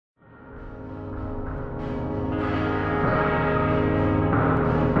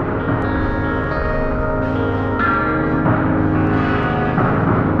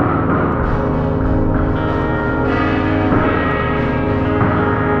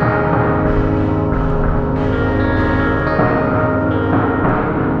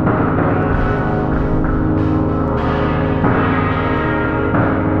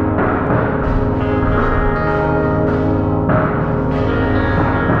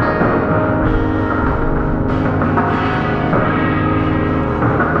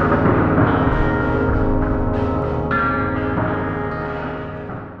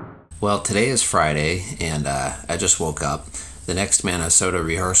Well, today is Friday, and I just woke up. The next Manasota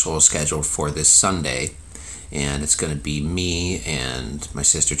rehearsal is scheduled for this Sunday, and it's going to be me and my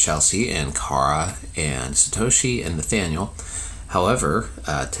sister Chelsea and Kara and Satoshi and Nathaniel. However,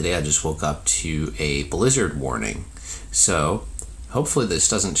 today I just woke up to a blizzard warning, so hopefully this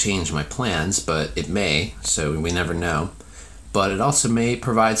doesn't change my plans, but it may, so we never know. But it also may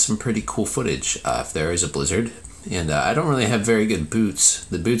provide some pretty cool footage if there is a blizzard. And I don't really have very good boots.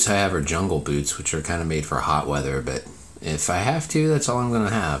 The boots I have are jungle boots, which are kind of made for hot weather, but if I have to, that's all I'm going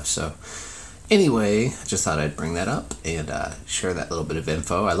to have. So anyway, I just thought I'd bring that up and share that little bit of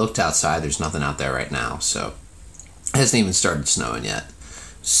info. I looked outside, there's nothing out there right now, so it hasn't even started snowing yet.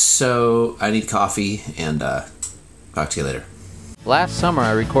 So I need coffee, and talk to you later. Last summer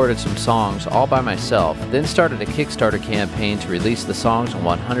I recorded some songs all by myself, then started a Kickstarter campaign to release the songs on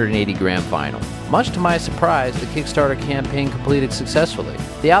 180 gram vinyl. Much to my surprise, the Kickstarter campaign completed successfully.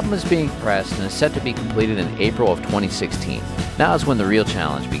 The album is being pressed and is set to be completed in April of 2016. Now is when the real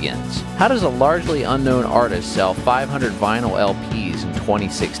challenge begins. How does a largely unknown artist sell 500 vinyl LPs in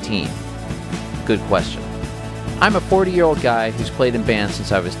 2016? Good question. I'm a 40-year-old guy who's played in bands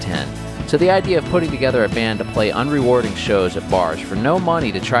since I was 10. So the idea of putting together a band to play unrewarding shows at bars for no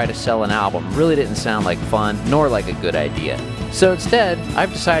money to try to sell an album really didn't sound like fun, nor like a good idea. So instead,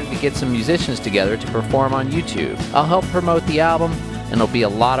 I've decided to get some musicians together to perform on YouTube. I'll help promote the album, and it'll be a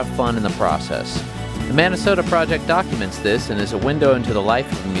lot of fun in the process. The Manasota Project documents this and is a window into the life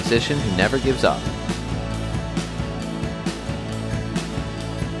of a musician who never gives up.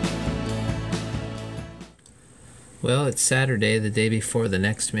 Well, it's Saturday, the day before the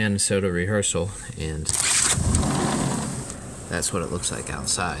next Manasota rehearsal, and that's what it looks like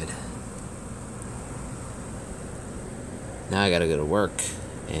outside. Now I gotta go to work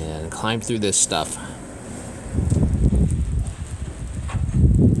and climb through this stuff.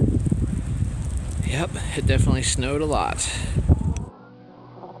 Yep, it definitely snowed a lot.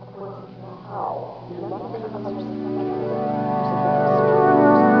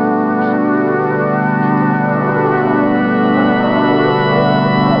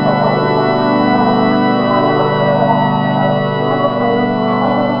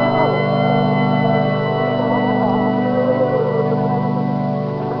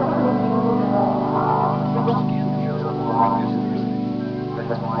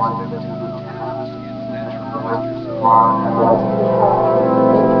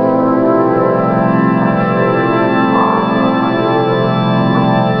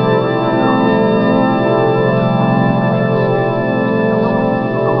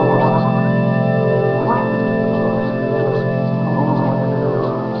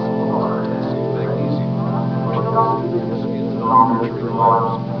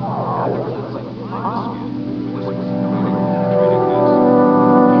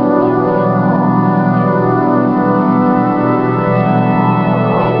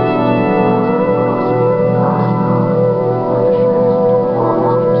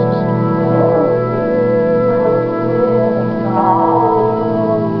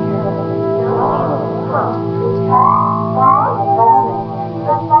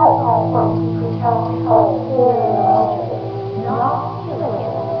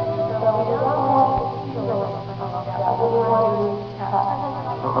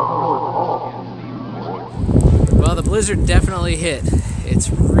 Well, the blizzard definitely hit. It's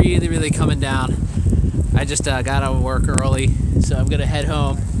really coming down. I just got out of work early, so I'm gonna head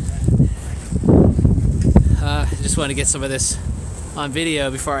home. I just want to get some of this on video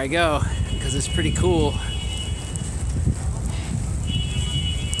before I go, because it's pretty cool.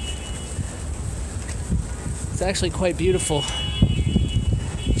 It's actually quite beautiful.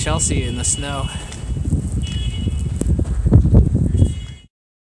 Chelsea in the snow.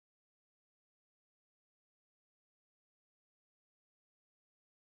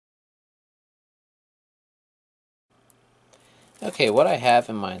 Okay, what I have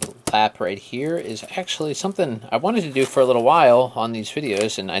in my lap right here is actually something I wanted to do for a little while on these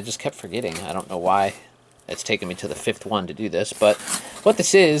videos, and I just kept forgetting. I don't know why it's taken me to the 5th one to do this, but what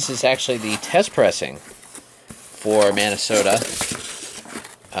this is actually the test pressing for Manasota,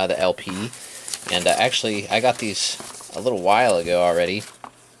 the LP, and actually I got these a little while ago already,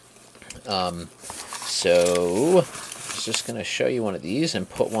 so I was just going to show you one of these and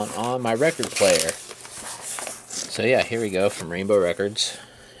put one on my record player. So yeah, here we go, from Rainbo Records,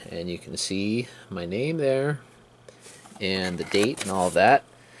 and you can see my name there and the date and all of that.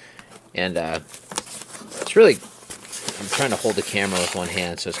 And it's really, I'm trying to hold the camera with one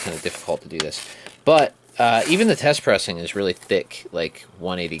hand, so it's kind of difficult to do this. But even the test pressing is really thick, like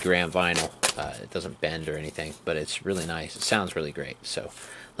 180 gram vinyl. It doesn't bend or anything, but it's really nice. It sounds really great. So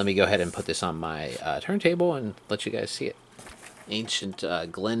Let me go ahead and put this on my turntable and let you guys see it. Ancient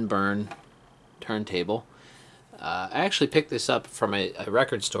Glenburn turntable. I actually picked this up from a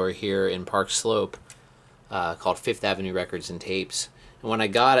record store here in Park Slope called Fifth Avenue Records and Tapes. And when I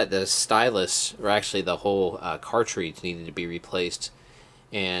got it, the stylus, or actually the whole cartridge, needed to be replaced.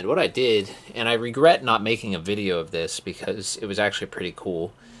 And what I did, and I regret not making a video of this because it was actually pretty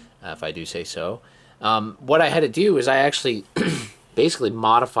cool, if I do say so. What I had to do is I actually basically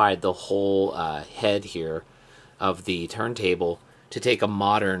modified the whole head here of the turntable to take a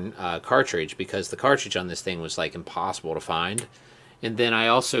modern cartridge, because the cartridge on this thing was like impossible to find. And then I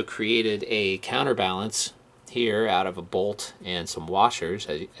also created a counterbalance here out of a bolt and some washers,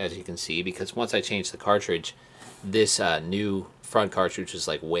 as you can see, because once I changed the cartridge, this new front cartridge was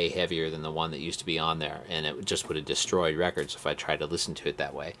like way heavier than the one that used to be on there, and it just would have destroyed records if I tried to listen to it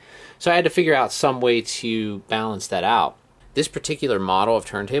that way. So I had to figure out some way to balance that out. This particular model of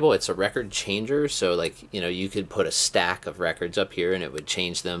turntable, it's a record changer, so like, you know, you could put a stack of records up here and it would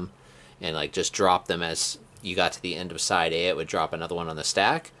change them and like just drop them as you got to the end of side A, it would drop another one on the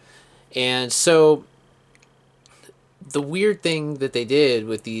stack. And so the weird thing that they did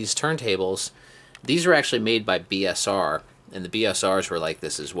with these turntables, these were actually made by BSR, and the BSRs were like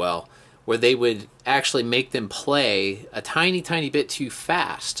this as well, where they would actually make them play a tiny, tiny bit too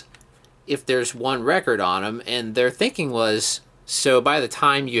fast if there's one record on them. And their thinking was, so by the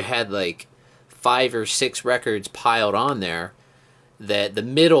time you had like 5 or 6 records piled on there, that the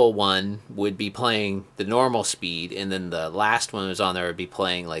middle one would be playing the normal speed, and then the last one that was on there would be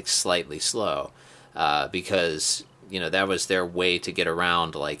playing like slightly slow, because, you know, that was their way to get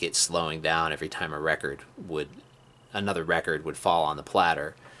around like it slowing down every time another record would fall on the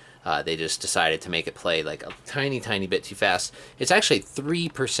platter. They just decided to make it play like a tiny, tiny bit too fast. It's actually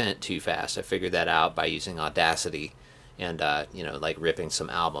 3% too fast. I figured that out by using Audacity and, you know, like ripping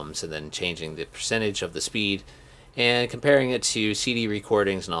some albums and then changing the percentage of the speed and comparing it to CD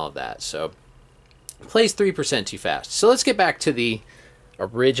recordings and all of that. So it plays 3% too fast. So let's get back to the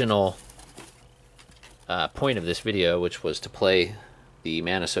original point of this video, which was to play the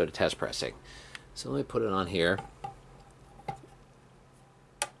Manasota test pressing. So let me put it on here.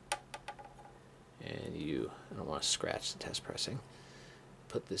 And I don't want to scratch the test pressing.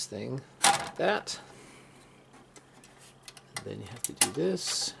 Put this thing like that. And then you have to do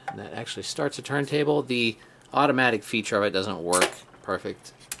this, and that actually starts a turntable. The automatic feature of it doesn't work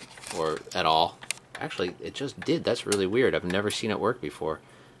perfect or at all. Actually, it just did. That's really weird. I've never seen it work before,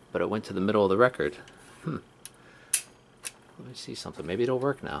 but it went to the middle of the record. Let me see something. Maybe it'll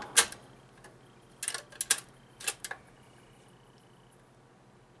work now.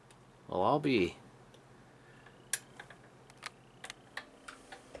 Well, I'll be.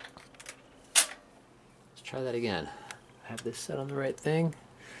 Let's try that again. Have this set on the right thing.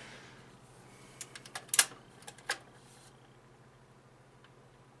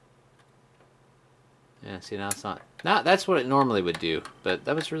 Yeah, see, now it's not. That's what it normally would do, but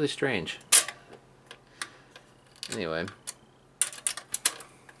that was really strange. Anyway, I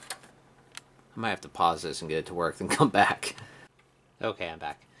might have to pause this and get it to work, then come back. Okay, I'm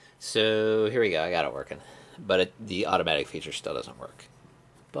back. So here we go. I got it working, but the automatic feature still doesn't work.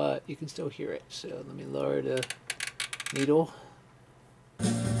 But you can still hear it. So let me lower the needle.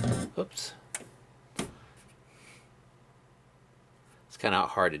 Oops. It's kind of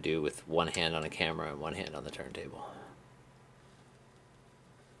hard to do with one hand on a camera and one hand on the turntable.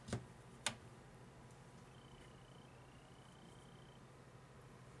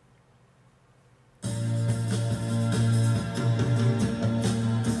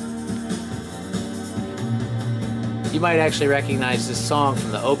 You might actually recognize this song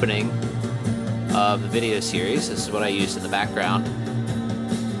from the opening of the video series. This is what I used in the background.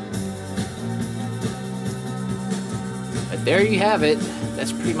 But there you have it.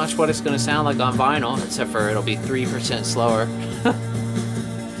 That's pretty much what it's going to sound like on vinyl, except for it'll be 3% slower.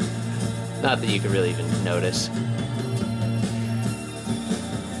 Not that you can really even notice.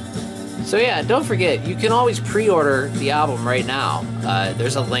 So yeah, don't forget, you can always pre-order the album right now.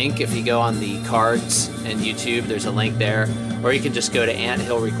 There's a link if you go on the cards and YouTube, there's a link there. Or you can just go to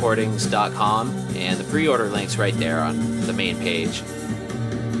anthillrecordings.com and the pre-order link's right there on the main page.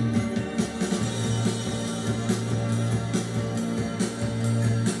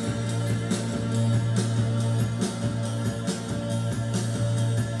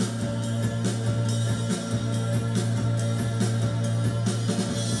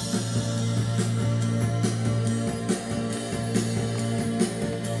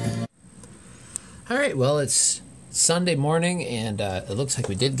 Alright, well, it's Sunday morning, and it looks like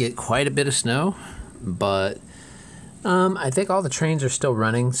we did get quite a bit of snow, but I think all the trains are still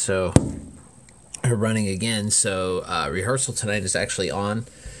running, are running again. So rehearsal tonight is actually on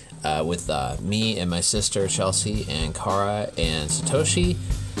with me and my sister Chelsea and Kara and Satoshi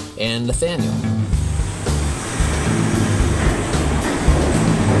and Nathaniel.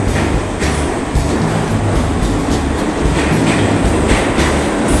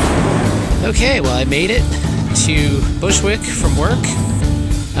 Okay, well, I made it to Bushwick from work.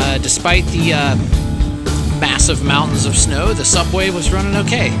 Despite the massive mountains of snow, the subway was running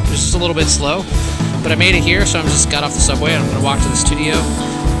okay. It was just a little bit slow, but I made it here, so I just got off the subway. I'm going to walk to the studio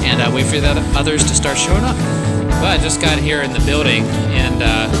and wait for the others to start showing up. But I just got here in the building, and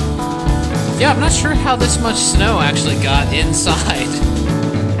yeah, I'm not sure how this much snow actually got inside.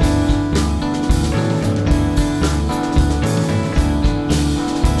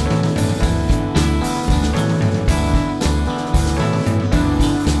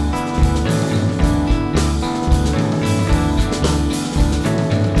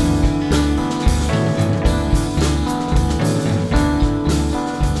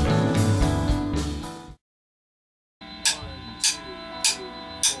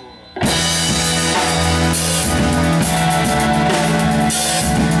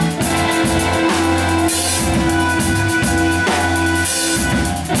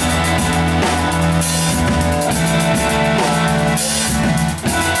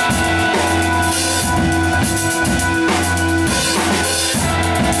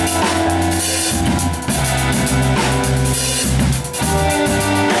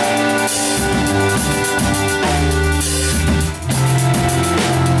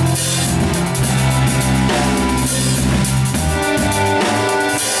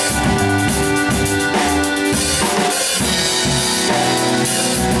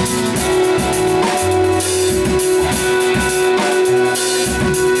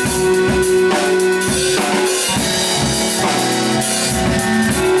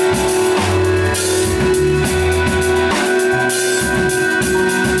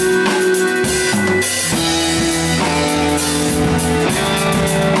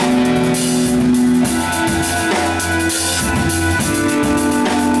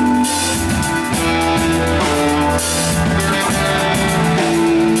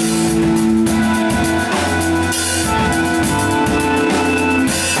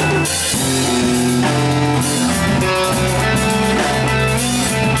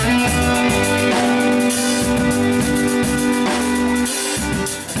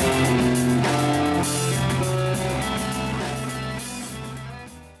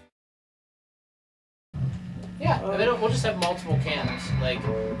 Yeah, I mean, we'll just have multiple cams. Like,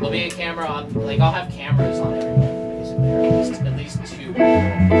 there'll be a camera on, like, I'll have cameras on everyone, basically, or at least two.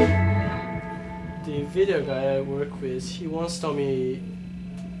 The video guy I work with, he once told me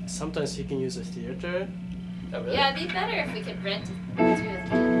sometimes he can use a theater. Oh, really? Yeah, it'd be better if we could rent to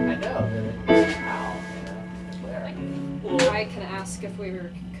I know, but it's how, where? Well, I can ask if we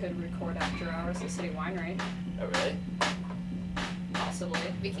could record after hours at City Winery. Oh, really? Possibly.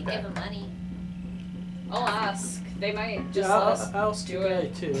 We could give them money. I'll ask. They might just Yeah, let us I'll do guy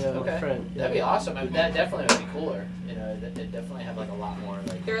it. too. Yeah, Okay. a friend. That'd be awesome. I mean, that definitely would be cooler. You know, it'd definitely have like a lot more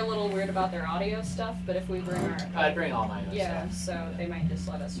like. They're a little weird about their audio stuff, but if we bring our I'd bring all my own yeah, stuff. so they might just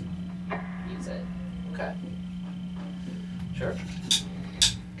let us use it. Okay. Sure.